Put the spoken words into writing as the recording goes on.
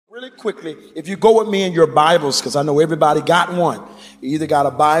really quickly, if you go with me in your Bibles, because I know everybody got one, you either got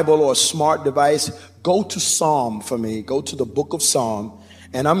a Bible or a smart device, go to Psalm for me. Go to the book of Psalm,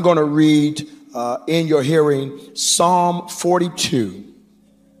 and I'm going to read in your hearing Psalm 42.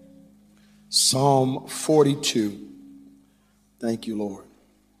 Psalm 42. Thank you, Lord.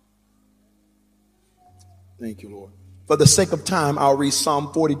 Thank you, Lord. For the sake of time, I'll read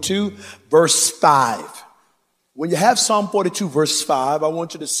Psalm 42, verse 5. When you have Psalm 42, verse 5, I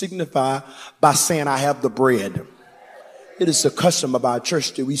want you to signify by saying, I have the bread. It is the custom of our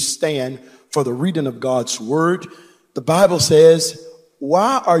church that we stand for the reading of God's word. The Bible says,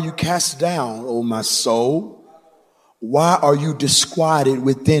 why are you cast down, O my soul? Why are you disquieted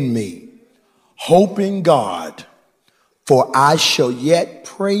within me? Hope in God, for I shall yet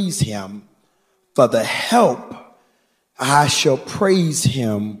praise him for the help. I shall praise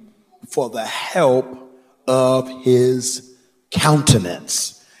him for the help of his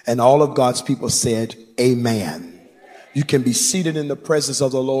countenance. And all of God's people said, amen. You can be seated in the presence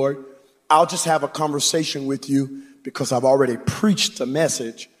of the Lord. I'll just have a conversation with you because I've already preached the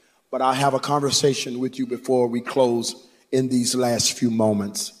message, but I'll have a conversation with you before we close in these last few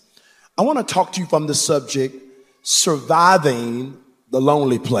moments. I want to talk to you from the subject, surviving the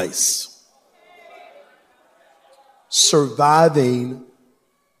lonely place. Surviving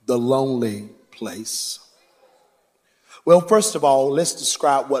the lonely place. Well, first of all, let's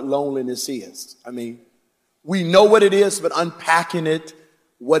describe what loneliness is. I mean, we know what it is, but unpacking it,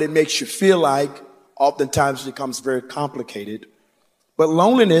 what it makes you feel like, oftentimes becomes very complicated. But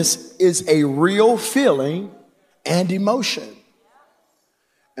loneliness is a real feeling and emotion.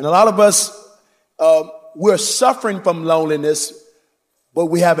 And a lot of us, we're suffering from loneliness, but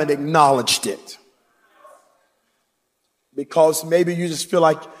we haven't acknowledged it. Because maybe you just feel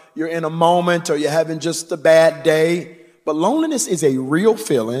like you're in a moment or you're having just a bad day. But loneliness is a real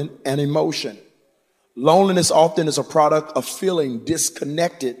feeling and emotion. Loneliness often is a product of feeling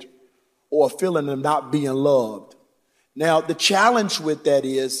disconnected or a feeling of not being loved. Now, the challenge with that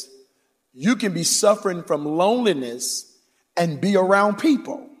is you can be suffering from loneliness and be around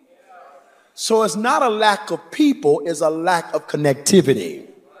people. So it's not a lack of people, it's a lack of connectivity.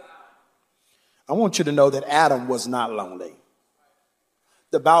 I want you to know that Adam was not lonely.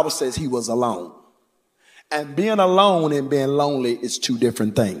 The Bible says he was alone. And being alone and being lonely is two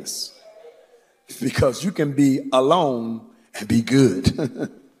different things. Because you can be alone and be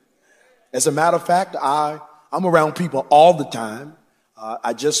good. As a matter of fact, I'm around people all the time.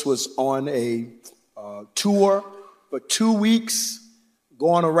 I just was on a tour for 2 weeks,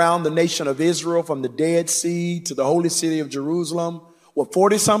 going around the nation of Israel from the Dead Sea to the holy city of Jerusalem with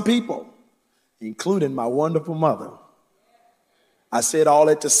 40-some people, including my wonderful mother. I said all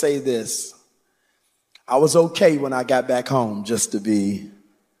that to say this. I was okay when I got back home just to be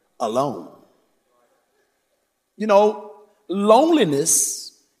alone. You know,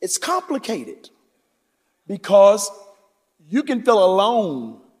 loneliness, it's complicated because you can feel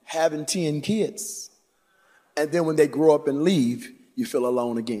alone having 10 kids. And then when they grow up and leave, you feel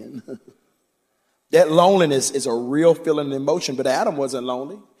alone again. That loneliness is a real feeling and emotion, but Adam wasn't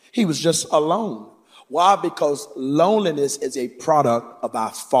lonely. He was just alone. Why? Because loneliness is a product of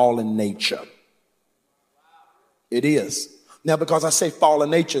our fallen nature. It is. Now, because I say fallen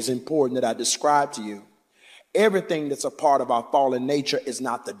nature is important that I describe to you, everything that's a part of our fallen nature is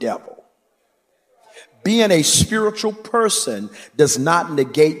not the devil. Being a spiritual person does not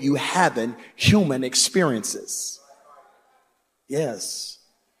negate you having human experiences. Yes.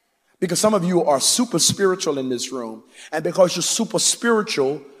 Because some of you are super spiritual in this room. And because you're super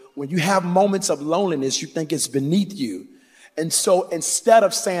spiritual, when you have moments of loneliness, you think it's beneath you. And so instead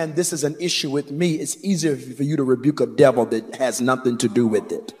of saying this is an issue with me, it's easier for you to rebuke a devil that has nothing to do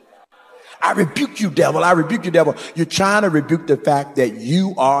with it. I rebuke you, devil. I rebuke you, devil. You're trying to rebuke the fact that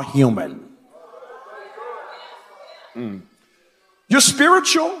you are human. You're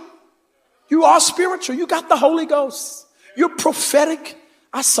spiritual. You are spiritual. You got the Holy Ghost. You're prophetic.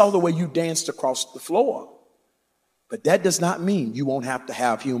 I saw the way you danced across the floor. But that does not mean you won't have to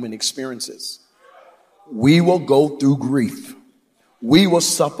have human experiences. We will go through grief. We will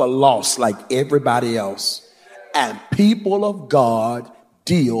suffer loss like everybody else. And people of God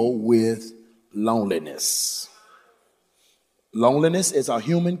deal with loneliness. Loneliness is a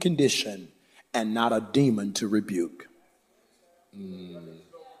human condition and not a demon to rebuke.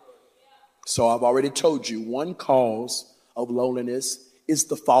 So I've already told you one cause of loneliness is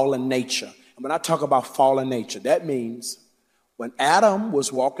the fallen nature. And when I talk about fallen nature, that means when Adam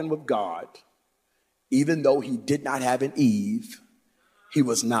was walking with God, even though he did not have an Eve, he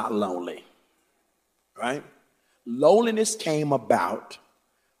was not lonely, right? Loneliness came about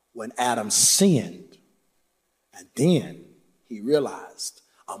when Adam sinned. And then he realized,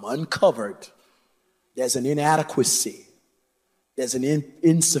 I'm uncovered. There's an inadequacy. There's an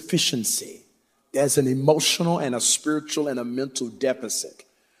insufficiency. There's an emotional and a spiritual and a mental deficit.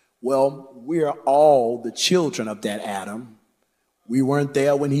 Well, we are all the children of that Adam. We weren't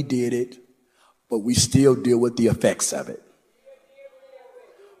there when he did it, but we still deal with the effects of it.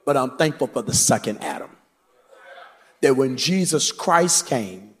 But I'm thankful for the second Adam. That when Jesus Christ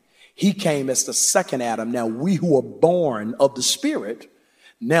came, he came as the second Adam. Now we who are born of the Spirit,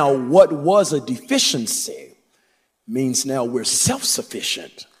 now what was a deficiency means now we're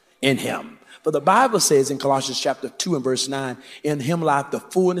self-sufficient in him. For the Bible says in Colossians chapter 2 and verse 9, in him lieth the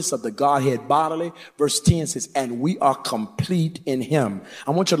fullness of the Godhead bodily. Verse 10 says, and we are complete in him.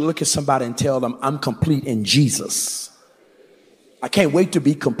 I want you to look at somebody and tell them, I'm complete in Jesus. I can't wait to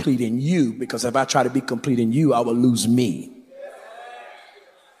be complete in you, because if I try to be complete in you, I will lose me.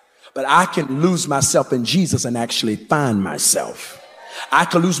 But I can lose myself in Jesus and actually find myself. I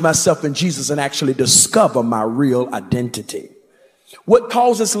can lose myself in Jesus and actually discover my real identity. What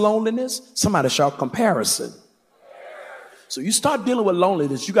causes loneliness? Somebody shout comparison. So you start dealing with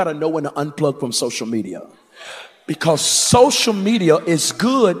loneliness, you got to know when to unplug from social media. Because social media is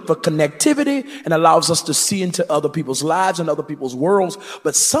good for connectivity and allows us to see into other people's lives and other people's worlds.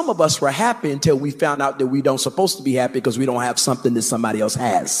 But some of us were happy until we found out that we don't supposed to be happy because we don't have something that somebody else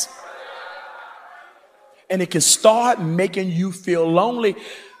has. And it can start making you feel lonely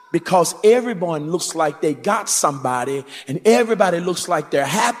because everyone looks like they got somebody, and everybody looks like they're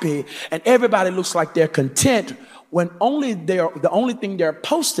happy, and everybody looks like they're content, when the only thing they're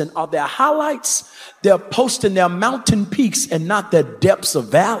posting are their highlights. They're posting their mountain peaks and not their depths of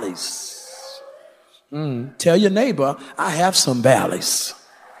valleys. Tell your neighbor, I have some valleys.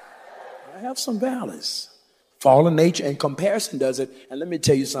 I have some valleys. Fallen nature and comparison does it. And let me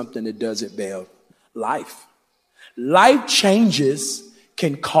tell you something that does it, Bev. Life. Life changes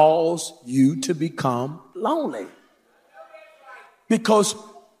can cause you to become lonely. Because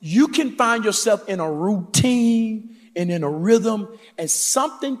you can find yourself in a routine and in a rhythm, and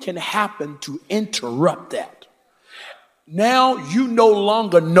something can happen to interrupt that. Now you no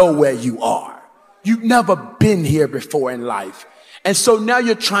longer know where you are. You've never been here before in life. And so now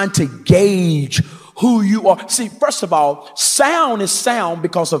you're trying to gauge who you are. See, first of all, sound is sound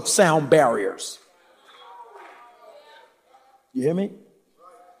because of sound barriers. You hear me?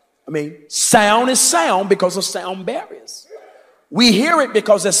 I mean, sound is sound because of sound barriers. We hear it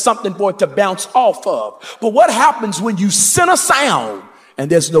because there's something for it to bounce off of. But what happens when you send a sound and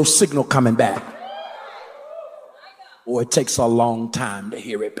there's no signal coming back? Or it takes a long time to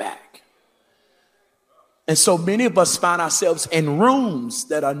hear it back. And so many of us find ourselves in rooms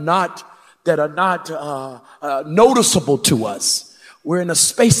that are not noticeable to us. We're in a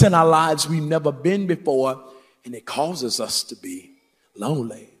space in our lives we've never been before, and it causes us to be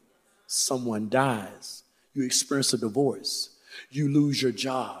lonely. Someone dies. You experience a divorce. You lose your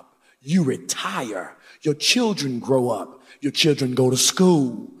job. You retire. Your children grow up. Your children go to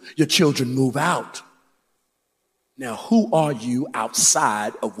school. Your children move out. Now, who are you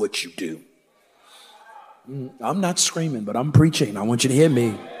outside of what you do? I'm not screaming, but I'm preaching. I want you to hear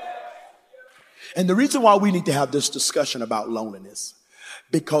me. And the reason why we need to have this discussion about loneliness,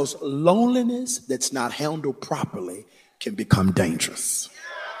 because loneliness that's not handled properly can become dangerous.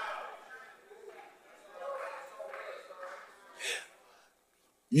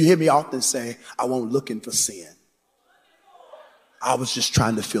 You hear me often say, I wasn't looking for sin. I was just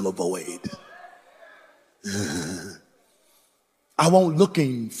trying to fill a void. I wasn't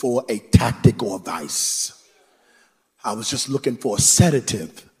looking for a tactic or a vice. I was just looking for a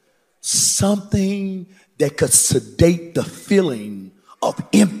sedative, something that could sedate the feeling of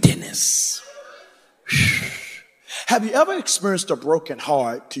emptiness. Have you ever experienced a broken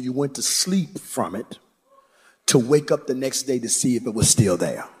heart till you went to sleep from it, to wake up the next day to see if it was still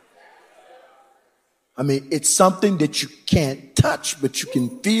there? I mean, it's something that you can't touch, but you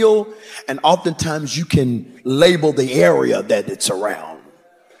can feel, and oftentimes you can label the area that it's around.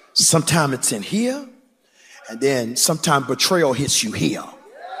 Sometimes it's in here, and then sometimes betrayal hits you here.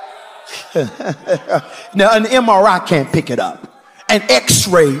 Now, an MRI can't pick it up. An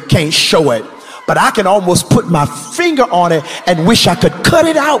X-ray can't show it. But I can almost put my finger on it and wish I could cut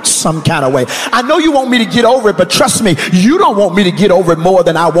it out some kind of way. I know you want me to get over it, but trust me, you don't want me to get over it more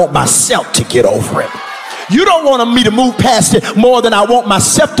than I want myself to get over it. You don't want me to move past it more than I want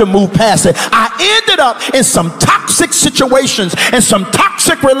myself to move past it. I ended up in some toxic situations and some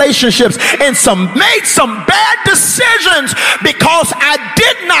toxic relationships and made some bad decisions because I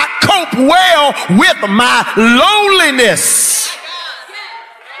did not cope well with my loneliness.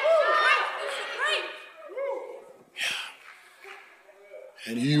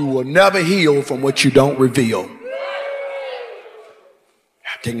 And you will never heal from what you don't reveal. You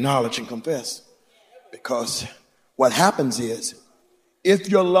have to acknowledge and confess. Because what happens is, if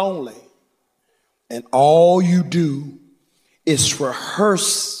you're lonely and all you do is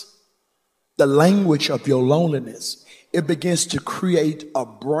rehearse the language of your loneliness, it begins to create a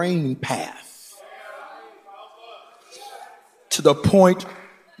brain path to the point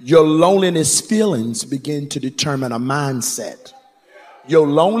your loneliness feelings begin to determine a mindset. Your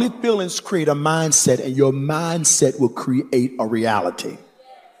lonely feelings create a mindset, and your mindset will create a reality.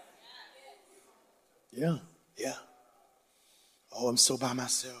 Yeah. Oh, I'm so by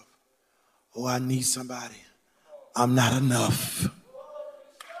myself. Oh, I need somebody. I'm not enough.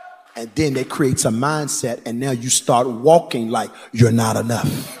 And then it creates a mindset, and now you start walking like you're not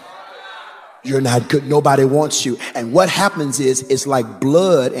enough. You're not good. Nobody wants you. And what happens is, it's like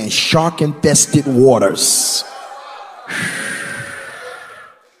blood and shark-infested waters.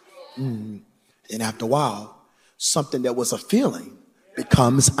 And after a while, something that was a feeling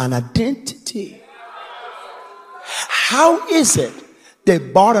becomes an identity. How is it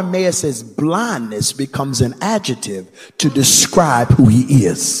that Bartimaeus' blindness becomes an adjective to describe who he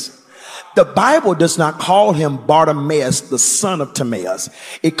is? The Bible does not call him Bartimaeus, the son of Timaeus.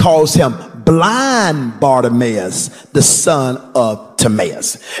 It calls him blind Bartimaeus, the son of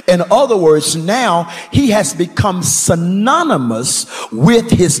Timaeus. In other words, now he has become synonymous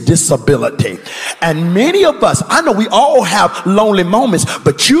with his disability. And many of us, I know we all have lonely moments,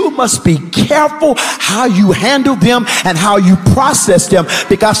 but you must be careful how you handle them and how you process them,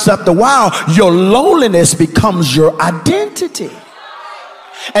 because after a while, your loneliness becomes your identity.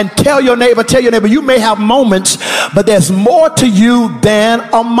 And tell your neighbor, you may have moments, but there's more to you than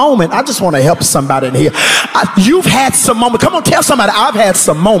a moment. I just want to help somebody in here. You've had some moments. Come on, tell somebody, I've had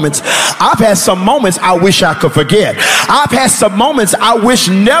some moments. I've had some moments I wish I could forget. I've had some moments I wish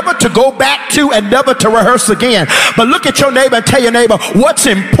never to go back to and never to rehearse again. But look at your neighbor and tell your neighbor, what's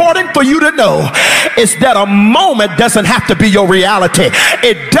important for you to know is that a moment doesn't have to be your reality.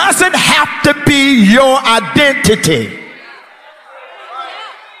 It doesn't have to be your identity.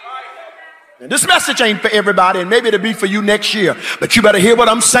 And this message ain't for everybody, and maybe it'll be for you next year, but you better hear what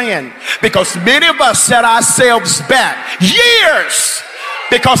I'm saying, because many of us set ourselves back years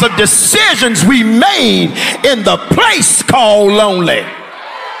because of decisions we made in the place called lonely.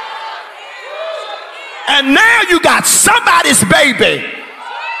 And now you got somebody's baby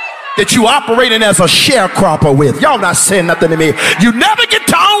that you operating as a sharecropper with. Y'all not saying nothing to me. You never get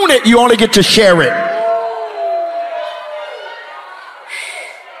to own it, you only get to share it.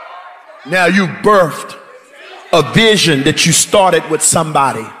 Now you birthed a vision that you started with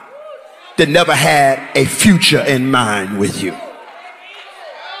somebody that never had a future in mind with you.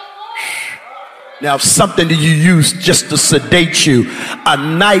 Now something that you used just to sedate you, a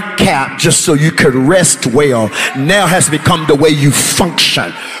nightcap just so you could rest well, now has become the way you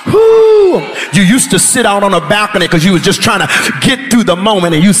function. Whoo! You used to sit out on a balcony because you was just trying to get through the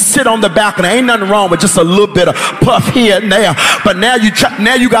moment, and you sit on the balcony. Ain't nothing wrong with just a little bit of puff here and there. But now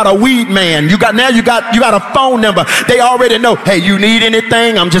you got a weed man. You got a phone number. They already know. Hey, you need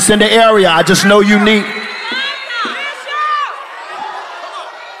anything? I'm just in the area. I just know you need.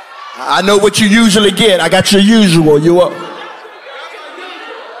 I know what you usually get. I got your usual. You up?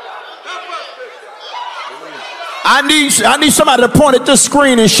 I need somebody to point at this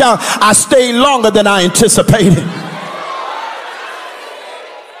screen and shout, I stayed longer than I anticipated.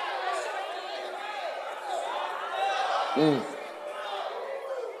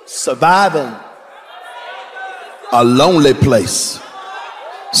 Surviving a lonely place.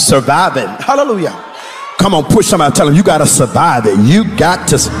 Surviving. Hallelujah. Come on, push somebody, tell them you got to survive it. You got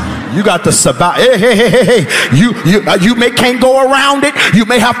to survive. Hey. You can't go around it. You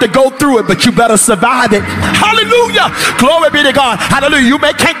may have to go through it, but you better survive it. Hallelujah. Glory be to God. Hallelujah. You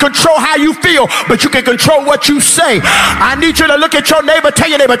can't control how you feel, but you can control what you say. I need you to look at your neighbor, tell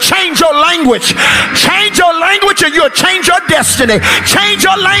your neighbor, change your language. Change your language and you'll change your destiny. Change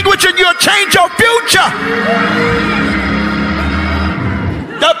your language and you'll change your future.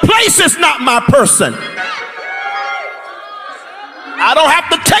 The place is not my person. I don't have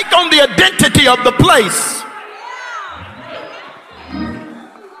to take on the identity of the place.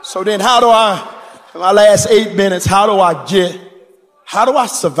 So then how do in my last 8 minutes, how do I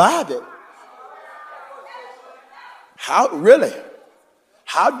survive it? How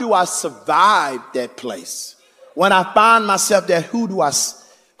do I survive that place? When I find myself there, who do I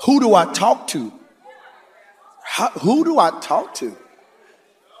talk to? Who do I talk to?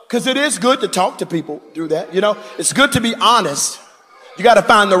 Because it is good to talk to people through that. You know, it's good to be honest. You got to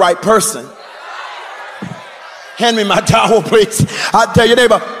find the right person. Hand me my towel, please. I tell your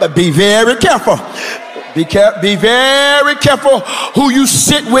neighbor, but be very careful. Be very careful who you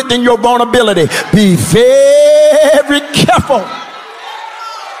sit with in your vulnerability. Be very careful.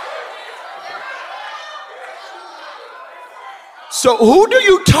 So who do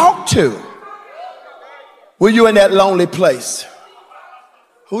you talk to when you're in that lonely place?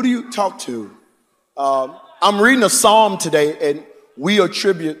 Who do you talk to? I'm reading a psalm today, and we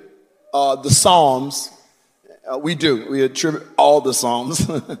attribute the psalms. We attribute all the psalms.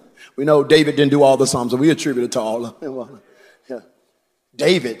 We know David didn't do all the psalms, and we attribute it to all of them. Yeah.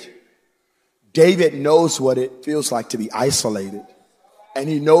 David knows what it feels like to be isolated, and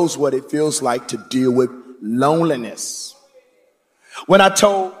he knows what it feels like to deal with loneliness. When I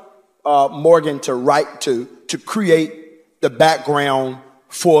told Morgan to write, to create the background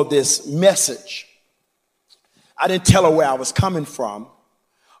for this message, I didn't tell her where I was coming from,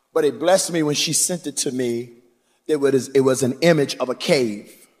 but it blessed me when she sent it to me. It was an image of a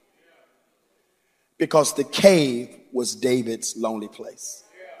cave, because the cave was David's lonely place.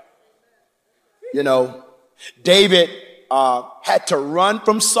 You know, David had to run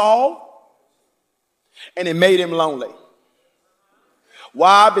from Saul, and it made him lonely.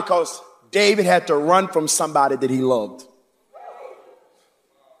 Why? Because David had to run from somebody that he loved.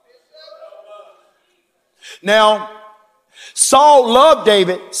 Now, Saul loved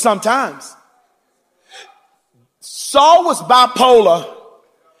David sometimes. Saul was bipolar,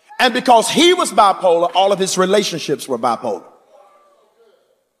 and because he was bipolar, all of his relationships were bipolar.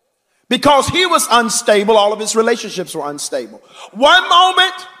 Because he was unstable, all of his relationships were unstable. One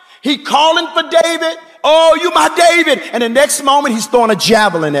moment, he calling for David. Oh, you my David. And the next moment, he's throwing a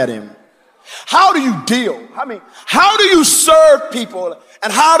javelin at him. How do you deal? How do you serve people,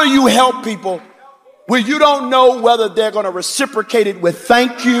 and how do you help people where you don't know whether they're going to reciprocate it with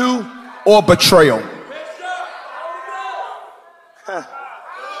thank you or betrayal?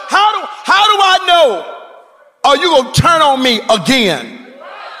 How do I know? Are you going to turn on me again?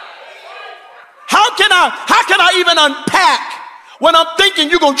 How can I even unpack when I'm thinking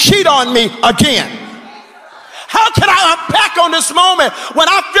you're going to cheat on me again? How can I unpack on this moment when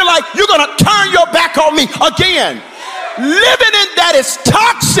I feel like you're going to turn your back on me again? Living in that is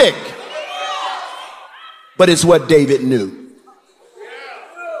toxic. But it's what David knew.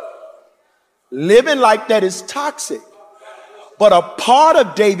 Living like that is toxic. But a part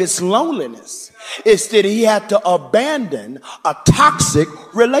of David's loneliness is that he had to abandon a toxic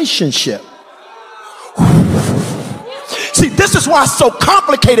relationship. See, this is why it's so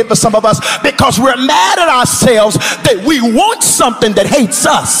complicated for some of us, because we're mad at ourselves that we want something that hates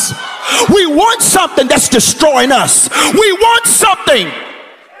us. We want something that's destroying us. We want something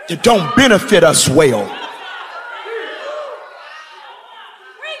that don't benefit us well.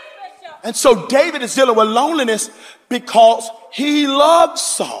 And so David is dealing with loneliness because he loved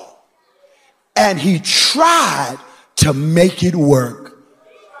Saul, and he tried to make it work.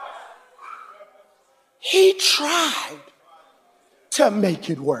 He tried to make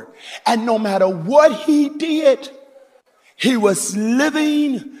it work. And no matter what he did, he was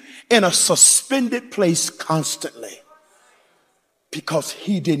living in a suspended place constantly, because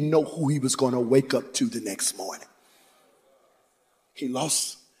he didn't know who he was going to wake up to the next morning. He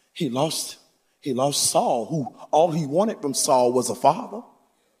lost Saul, who all he wanted from Saul was a father.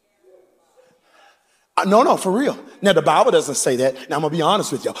 No, for real. Now, the Bible doesn't say that. Now, I'm going to be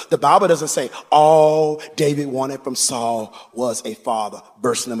honest with y'all. The Bible doesn't say all David wanted from Saul was a father.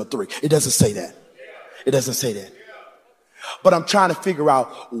 Verse number 3. It doesn't say that. It doesn't say that. But I'm trying to figure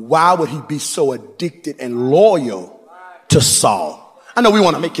out, why would he be so addicted and loyal to Saul? I know we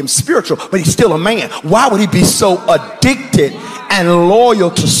want to make him spiritual, but he's still a man. Why would he be so addicted and loyal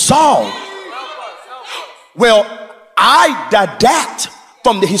to Saul? Well, I deduct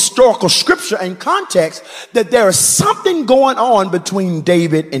from the historical scripture and context that there is something going on between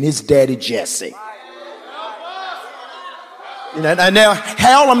David and his daddy Jesse. You know, and now,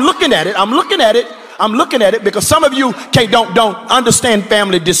 hell, I'm looking at it because some of you don't understand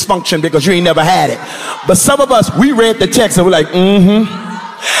family dysfunction because you ain't never had it. But some of us, we read the text and we're like,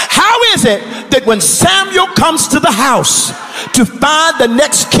 How is it that when Samuel comes to the house to find the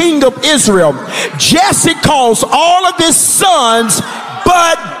next king of Israel, Jesse calls all of his sons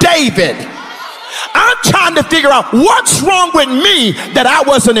but David? I'm trying to figure out what's wrong with me that I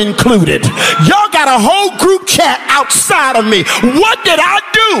wasn't included. Y'all got a whole group chat outside of me. What did I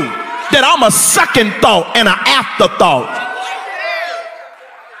do that I'm a second thought and an afterthought?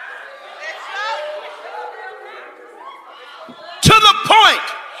 To the point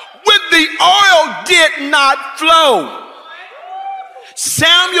when the oil did not flow,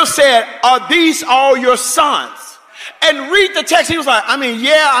 Samuel said, "Are these all your sons?" and read the text. He was like,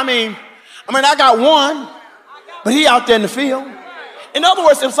 I got one, but he out there in the field. In other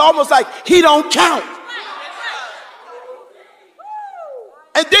words, it's almost like he don't count.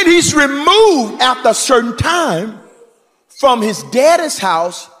 And then he's removed after a certain time from his daddy's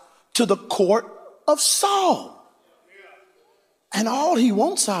house to the court of Saul. And all he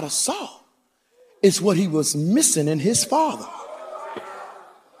wants out of Saul is what he was missing in his father.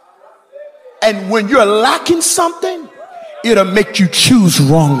 And when you're lacking something, it'll make you choose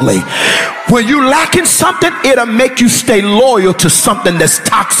wrongly. When you're lacking something, it'll make you stay loyal to something that's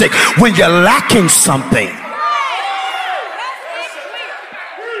toxic. When you're lacking something.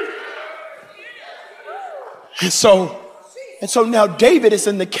 And so now David is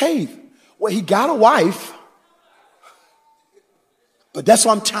in the cave where he got a wife. But that's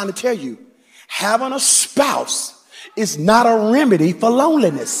what I'm trying to tell you. Having a spouse is not a remedy for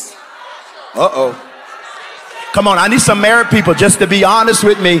loneliness. Uh-oh. Come on, I need some married people just to be honest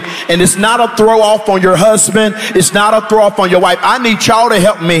with me. And it's not a throw off on your husband. It's not a throw off on your wife. I need y'all to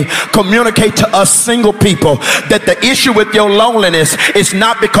help me communicate to us single people that the issue with your loneliness is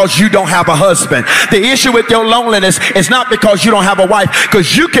not because you don't have a husband. The issue with your loneliness is not because you don't have a wife.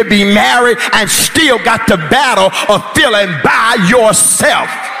 Because you can be married and still got the battle of feeling by yourself.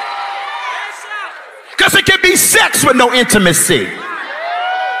 Because it can be sex with no intimacy.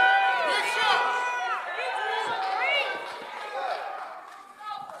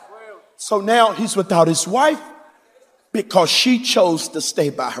 So now he's without his wife because she chose to stay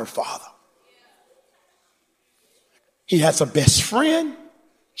by her father. He has a best friend,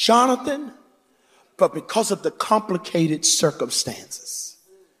 Jonathan, but because of the complicated circumstances,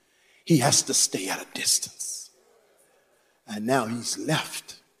 he has to stay at a distance. And now he's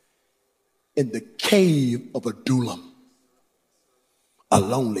left in the cave of Adullam, a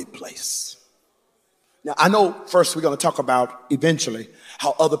lonely place. Now, I know first we're going to talk about eventually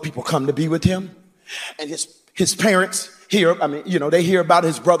how other people come to be with him. And his parents hear, they hear about it,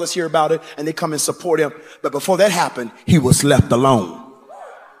 his brothers hear about it, and they come and support him. But before that happened, he was left alone.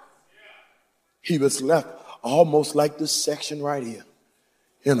 He was left almost like this section right here,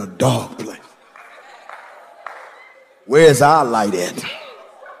 in a dark place. Where's our light at?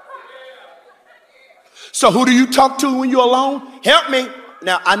 So who do you talk to when you're alone? Help me.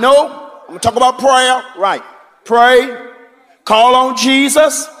 Now, I know I'm going to talk about prayer. Right. Pray. Call on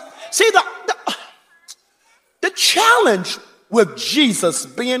Jesus. See, the challenge with Jesus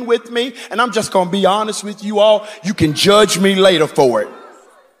being with me, and I'm just going to be honest with you all. You can judge me later for it.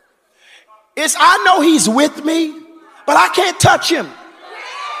 Is I know he's with me, but I can't touch him.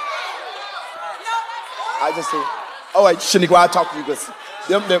 I just say, oh, wait, Shaniqua, I'll talk to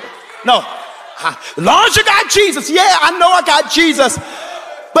you. No. As long as you got Jesus. Yeah, I know I got Jesus.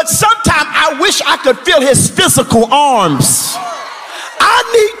 But sometimes I wish I could feel his physical arms. I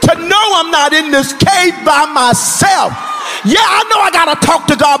need to know I'm not in this cave by myself. Yeah, I know I got to talk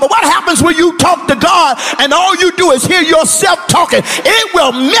to God, but what happens when you talk to God and all you do is hear yourself talking? It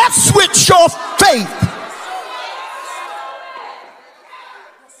will mess with your faith.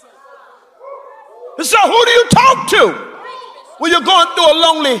 So who do you talk to when you're going through a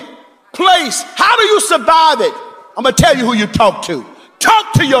lonely place? How do you survive it? I'm going to tell you who you talk to.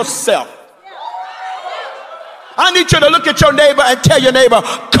 Talk to yourself. I need you to look at your neighbor and tell your neighbor,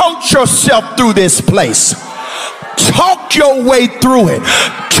 coach yourself through this place. Talk your way through it.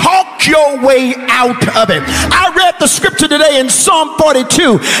 Talk your way out of it. I read the scripture today in Psalm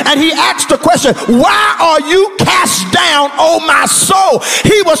 42, and he asked the question, why are you cast down, O my soul?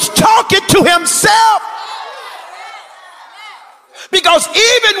 He was talking to himself. Because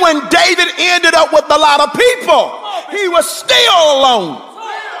even when David ended up with a lot of people, he was still alone.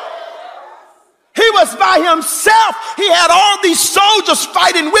 He was by himself. He had all these soldiers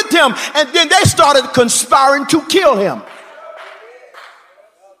fighting with him, and then they started conspiring to kill him.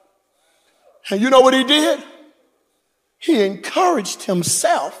 And you know what he did? He encouraged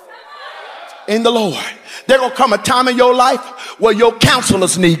himself in the Lord. There's going to come a time in your life where your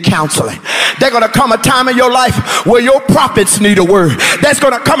counselors need counseling. There's going to come a time in your life where your prophets need a word. There's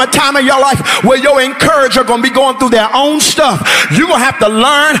going to come a time in your life where your encourager going to be going through their own stuff. You're going to have to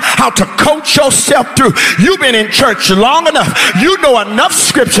learn how to coach yourself through. You've been in church long enough. You know enough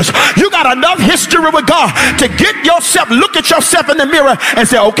scriptures. You got enough history with God to get yourself, look at yourself in the mirror and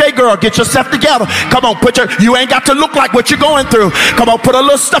say, okay, girl, get yourself together. Come on, you ain't got to look like what you're going through. Come on, put a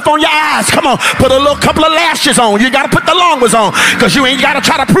little stuff on your eyes. Come on, put a little couple of lashes on. You got to put the long ones on because you ain't got to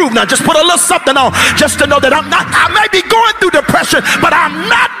try to prove nothing. Just put a little something on just to know that I may be going through depression, but I'm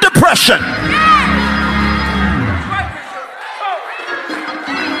not depression.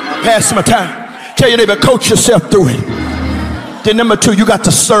 Pass my time. Tell your neighbor, coach yourself through it. Then number two, you got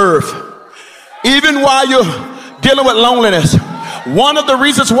to serve. Even while you're dealing with loneliness, one of the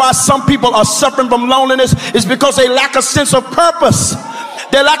reasons why some people are suffering from loneliness is because they lack a sense of purpose.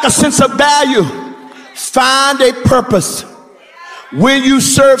 They lack a sense of value. Find a purpose. When you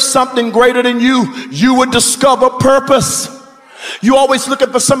serve something greater than you, you will discover purpose. You always looking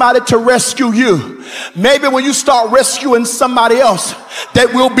for somebody to rescue you. Maybe when you start rescuing somebody else,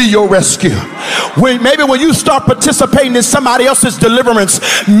 that will be your rescue. Maybe when you start participating in somebody else's deliverance,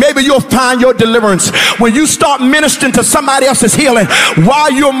 maybe you'll find your deliverance. When you start ministering to somebody else's healing,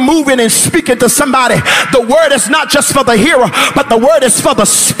 while you're moving and speaking to somebody, the word is not just for the hearer, but the word is for the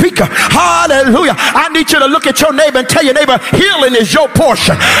speaker. Hallelujah. I need you to look at your neighbor and tell your neighbor, healing is your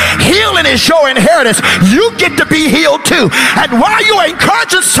portion. Healing is your inheritance. You get to be healed too. And while you're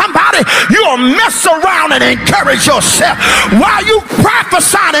encouraging somebody, you'll mess around and encourage yourself. While you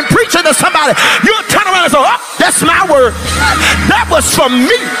prophesying and preaching to somebody, you'll turn around and say, oh, that's my word. That was for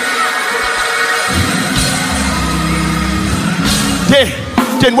me.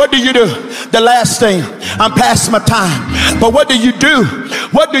 Then what do you do? The last thing, I'm past my time, but what do you do?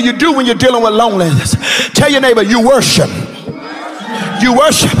 What do you do when you're dealing with loneliness? Tell your neighbor, you worship. You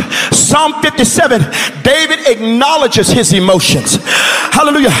worship. Psalm 57, David acknowledges his emotions.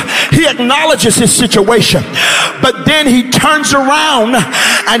 Hallelujah. He acknowledges his situation, but then he turns around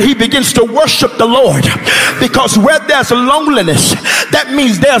and he begins to worship the Lord, because where there's loneliness, that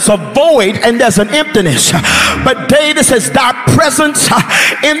means there's a void and there's an emptiness. But David says, thy presence,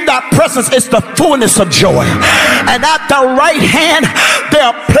 in thy presence is the fullness of joy, and at thy right hand there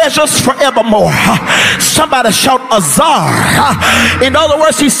are pleasures forevermore. Somebody shout Azar. In other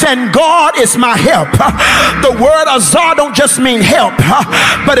words, he's saying, God is my help. The word Azar don't just mean help,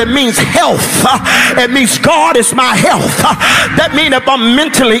 but it means health. It means God is my health. That means if I'm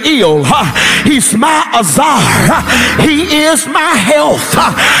mentally ill, he's my Azar. He is my health.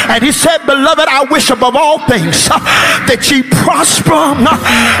 And he said, beloved, I wish above all things that ye prosper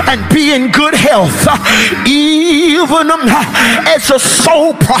and be in good health, even as your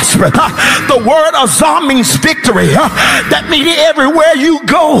soul prospereth. The word Azar means victory. That means everywhere you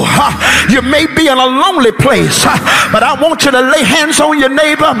go, you may be in a lonely place, but I want you to lay hands on your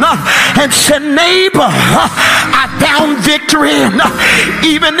neighbor and say, neighbor, I found victory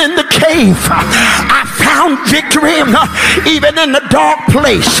even in the cave. I found victory even in the dark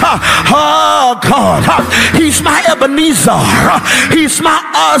place. Oh God, he's my Ebenezer. He's my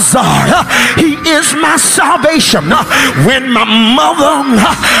Azar. He is my salvation. When my mother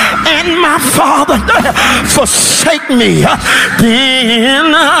and my father forsake me,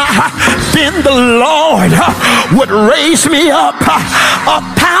 then the Lord would raise me up.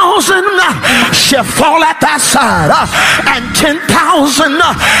 1,000 shall fall at thy side, and 10,000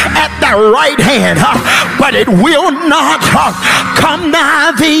 at thy right hand, but it will not come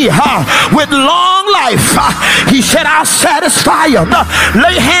nigh thee. With long life, he said, I'll satisfy you.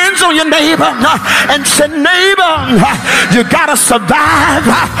 Lay hands on your neighbor and say, neighbor, you gotta survive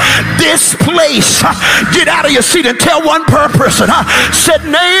this place. Get out of your seat and tell one per person. Said,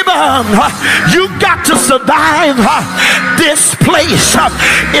 neighbor, you got to survive this place.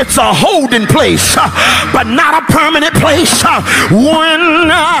 It's a holding place, but not a permanent place. When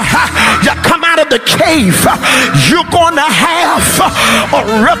you come out of the cave, you're going to have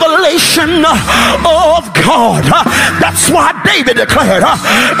a revelation of God. That's why David declared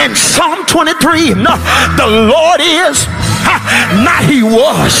in Psalm 23, the Lord is, not he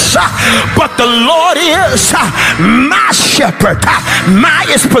was, but the Lord is my shepherd. My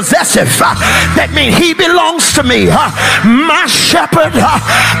is possessive. That means he belongs to me. My shepherd,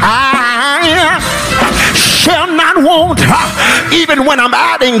 I shall not want. Even when I'm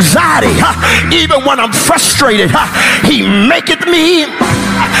out anxiety, even when I'm frustrated, he maketh me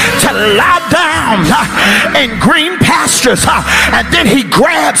to lie down in green pastures, and then he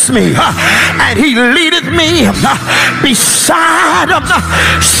grabs me and he leadeth me beside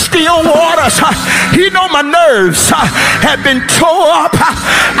still waters. He know my nerves have been tore up.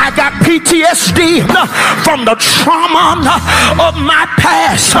 I got PTSD from the trauma of my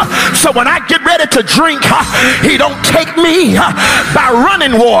past. So when I get ready to drink, he don't take me by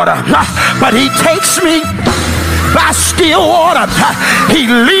running water, but he takes me by still water. He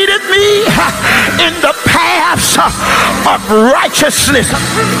leadeth me in the paths of righteousness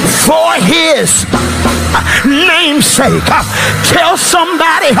for his namesake. Tell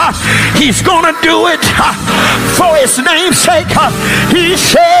somebody he's gonna do it for his namesake. He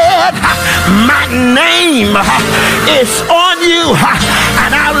said, my name is on you,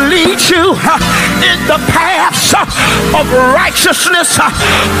 and I'll lead you in the paths of righteousness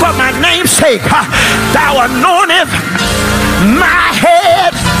for my namesake. Thou anointest my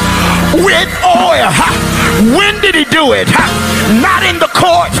head with oil. When did he do it? Not in the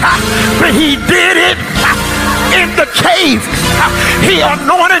court, but he did it in the cave. He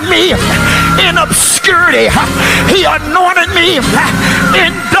anointed me in obscurity. He anointed me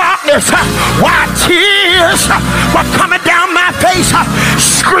in darkness while tears were coming down my face.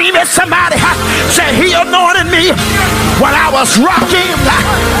 Scream at somebody. Say, he anointed me when I was rocking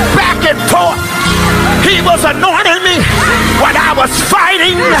back and forth. He was anointing me when I was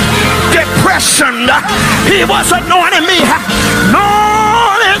fighting depression. He was anointing me,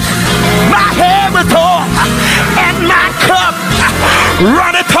 anointing my head with oil, and my cup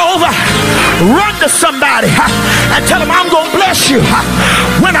runneth over. Run to somebody and tell them, I'm going to bless you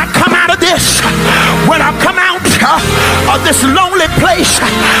when I come out of this. When I come out of this lonely place,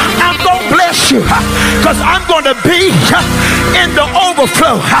 I'm going to bless you because I'm going to be in the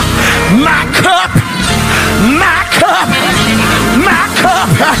overflow. My cup, my cup, my cup,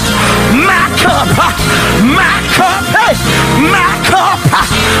 my cup, my cup, hey, my cup,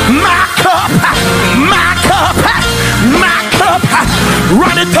 my cup, my cup, my cup,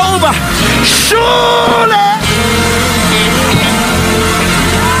 run it over. Surely,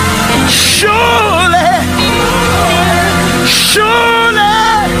 surely, surely,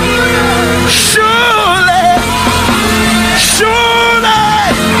 surely, surely,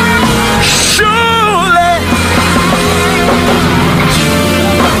 surely.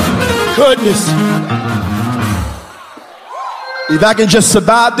 Goodness. If I can just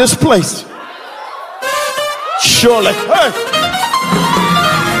survive this place, surely. Hey.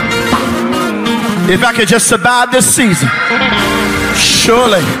 If I can just survive this season,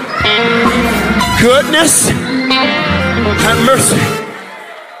 surely goodness and mercy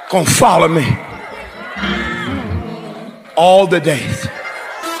gonna follow me all the days.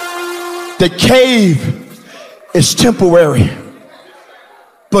 The cave is temporary,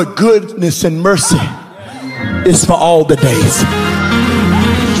 but goodness and mercy is for all the days.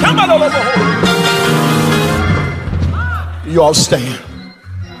 You all stand,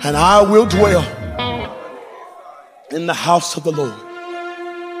 and I will dwell in the house of the Lord.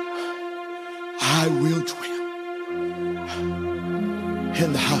 I will dwell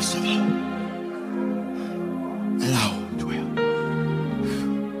in the house of the Lord, and I will dwell.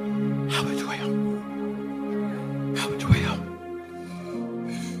 I will dwell. I will dwell.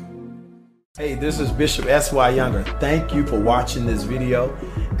 Hey, this is Bishop S.Y. Younger. Thank you for watching this video.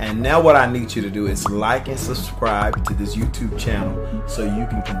 And now what I need you to do is like and subscribe to this YouTube channel so you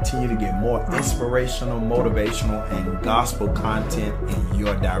can continue to get more inspirational, motivational, and gospel content in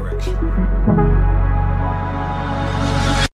your direction.